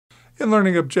In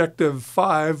Learning Objective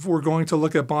 5, we're going to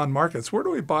look at bond markets. Where do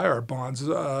we buy our bonds?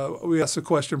 We asked the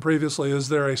question previously, is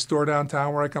there a store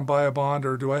downtown where I can buy a bond,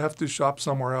 or do I have to shop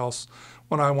somewhere else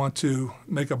when I want to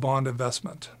make a bond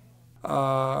investment?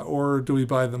 Or do we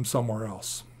buy them somewhere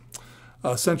else?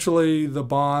 Essentially, the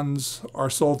bonds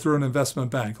are sold through an investment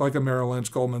bank, like a Merrill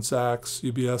Lynch, Goldman Sachs,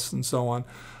 UBS, and so on.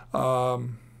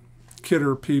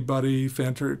 Kidder, Peabody,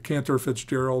 Cantor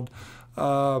Fitzgerald.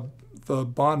 The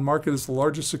bond market is the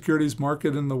largest securities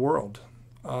market in the world,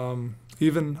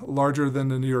 even larger than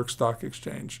the New York Stock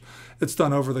Exchange. It's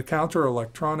done over the counter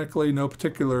electronically. No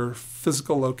particular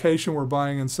physical location where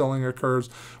buying and selling occurs.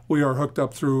 We are hooked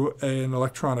up through an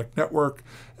electronic network,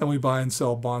 and we buy and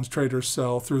sell bonds. Traders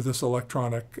sell through this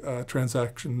electronic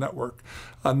transaction network.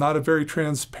 Not a very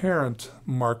transparent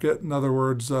market. In other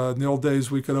words, in the old days,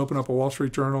 we could open up a Wall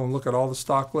Street Journal and look at all the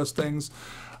stock listings.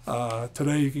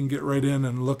 Today you can get right in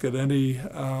and look at any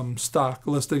stock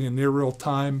listing in near real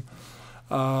time.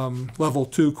 Level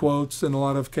 2 quotes in a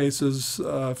lot of cases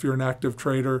if you're an active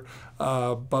trader,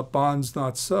 but bonds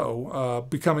not so.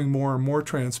 Becoming more and more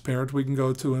transparent. We can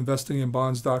go to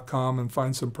investinginbonds.com and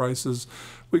find some prices.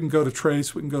 We can go to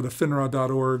Trace, we can go to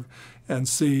finra.org and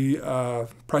see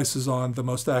prices on the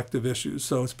most active issues.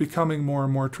 So it's becoming more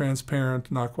and more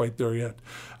transparent, not quite there yet.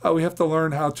 We have to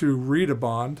learn how to read a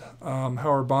bond,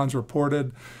 how are bonds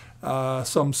reported. A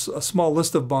small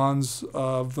list of bonds,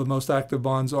 of the most active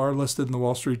bonds, are listed in the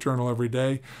Wall Street Journal every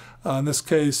day. In this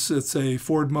case, it's a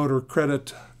Ford Motor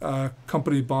Credit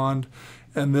Company bond,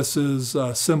 and this is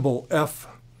symbol F.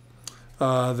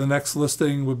 The next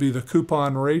listing would be the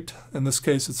coupon rate. In this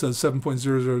case, it says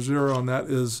 7.000, and that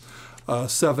is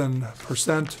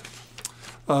 7%.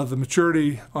 The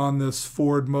maturity on this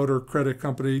Ford Motor Credit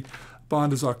Company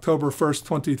bond is October 1st,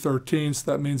 2013, so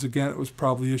that means, again, it was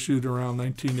probably issued around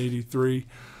 1983.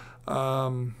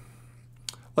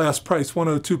 Last price,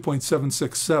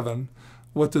 102.767.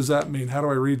 What does that mean? How do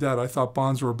I read that? I thought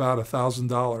bonds were about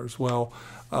 $1,000. Well,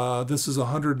 this is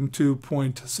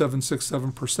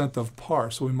 102.767% of par,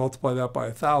 so we multiply that by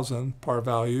 1,000 par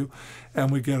value,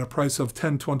 and we get a price of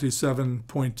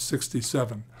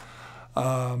 1027.67.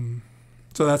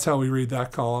 So that's how we read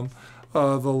that column.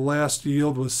 The last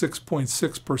yield was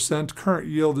 6.6%. Current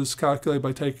yield is calculated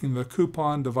by taking the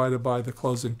coupon divided by the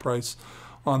closing price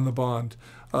on the bond.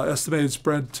 Estimated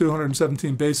spread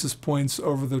 217 basis points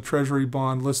over the Treasury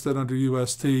bond listed under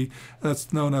UST. And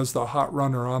that's known as the hot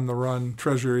runner, on the run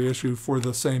Treasury issue for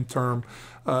the same term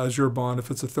as your bond.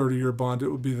 If it's a 30-year bond, it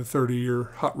would be the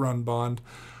 30-year hot run bond.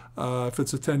 If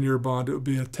it's a 10-year bond, it would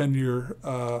be a 10-year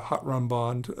hot run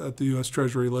bond at the U.S.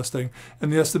 Treasury listing.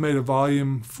 And the estimated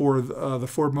volume for the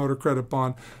Ford Motor Credit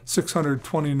bond,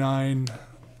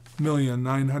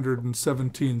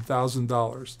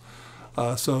 $629,917,000.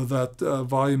 So that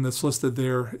volume that's listed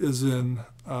there is in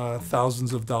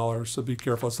thousands of dollars. So be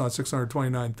careful. It's not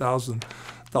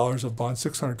 $629,000 of bonds,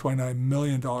 $629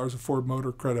 million of Ford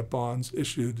Motor Credit bonds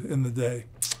issued in the day.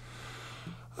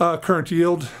 Current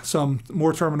yield, some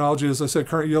more terminology. As I said,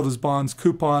 current yield is bonds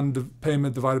coupon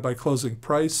payment divided by closing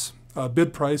price.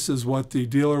 Bid price is what the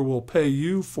dealer will pay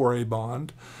you for a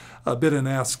bond. Bid and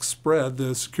ask spread,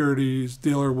 the securities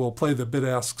dealer will play the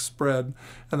bid-ask spread,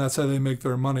 and that's how they make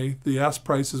their money. The ask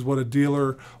price is what a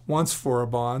dealer wants for a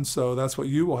bond, so that's what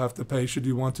you will have to pay should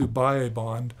you want to buy a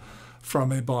bond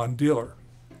from a bond dealer.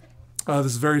 This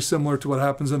is very similar to what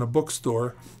happens in a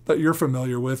bookstore that you're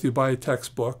familiar with. You buy a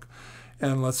textbook,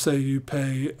 and let's say you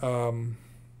pay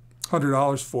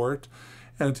 $100 for it,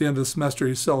 and at the end of the semester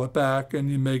you sell it back and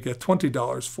you may get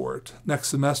 $20 for it. Next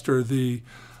semester the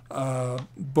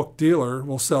book dealer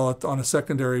will sell it on a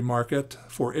secondary market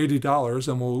for $80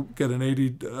 and will get an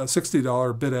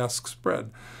 $60 bid-ask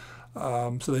spread.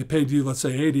 So they paid you, let's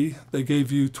say, $80. They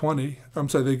gave you $20. I'm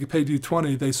sorry, they paid you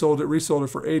 $20. They resold it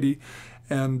for $80,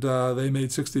 and they made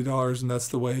 $60. And that's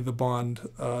the way the bond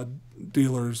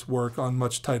dealers work on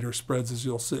much tighter spreads, as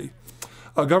you'll see.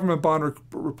 Government bond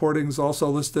reporting is also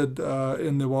listed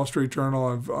in the Wall Street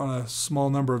Journal on a small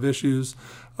number of issues.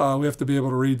 We have to be able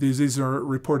to read these. These are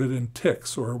reported in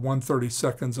ticks, or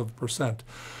 1/32 of a percent.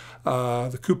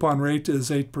 The coupon rate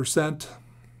is 8%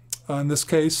 in this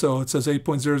case, so it says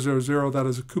 8.000. That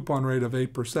is a coupon rate of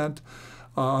 8%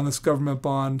 on this government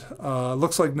bond.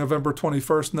 Looks like November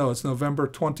 21st. No, it's November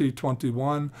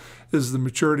 2021 is the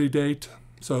maturity date,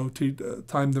 so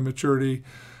time to maturity.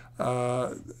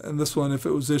 And this one, if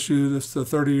it was issued, it's the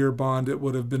 30-year bond, it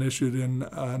would have been issued in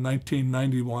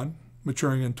 1991,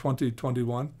 maturing in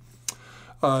 2021.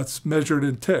 It's measured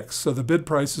in ticks, so the bid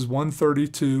price is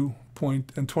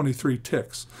 132.23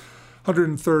 ticks.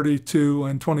 132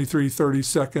 and 23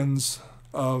 30-seconds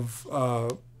of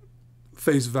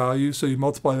face value. So you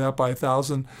multiply that by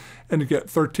 1,000 and you get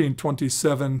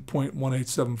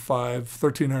 $1,327.1875.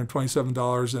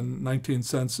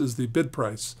 $1,327.19 is the bid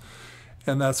price.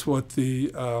 And that's what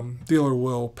the dealer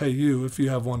will pay you if you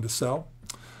have one to sell.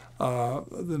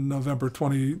 The November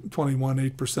 2021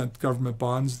 8% government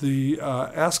bonds. The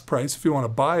ask price, if you want to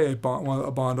buy a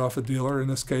bond off a dealer, in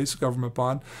this case, a government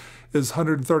bond, is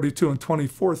 132 and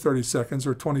 24 30-seconds,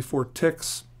 or 24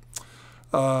 ticks,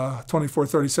 24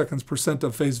 30-seconds percent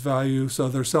of face value. So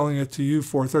they're selling it to you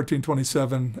for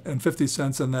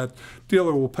 $13.27 and that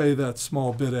dealer will pay that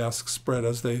small bid-ask spread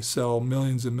as they sell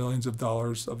millions and millions of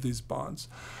dollars of these bonds.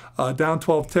 Down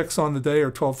 12 ticks on the day,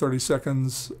 or 12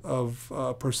 30-seconds of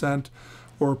percent,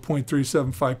 or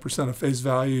 0.375% of face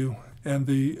value, and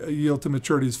the yield to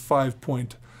maturity is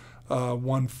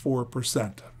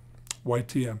 5.14%,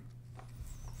 YTM.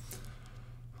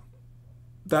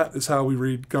 That is how we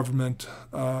read government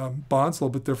bonds, a little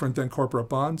bit different than corporate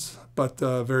bonds, but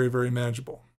very, very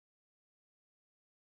manageable.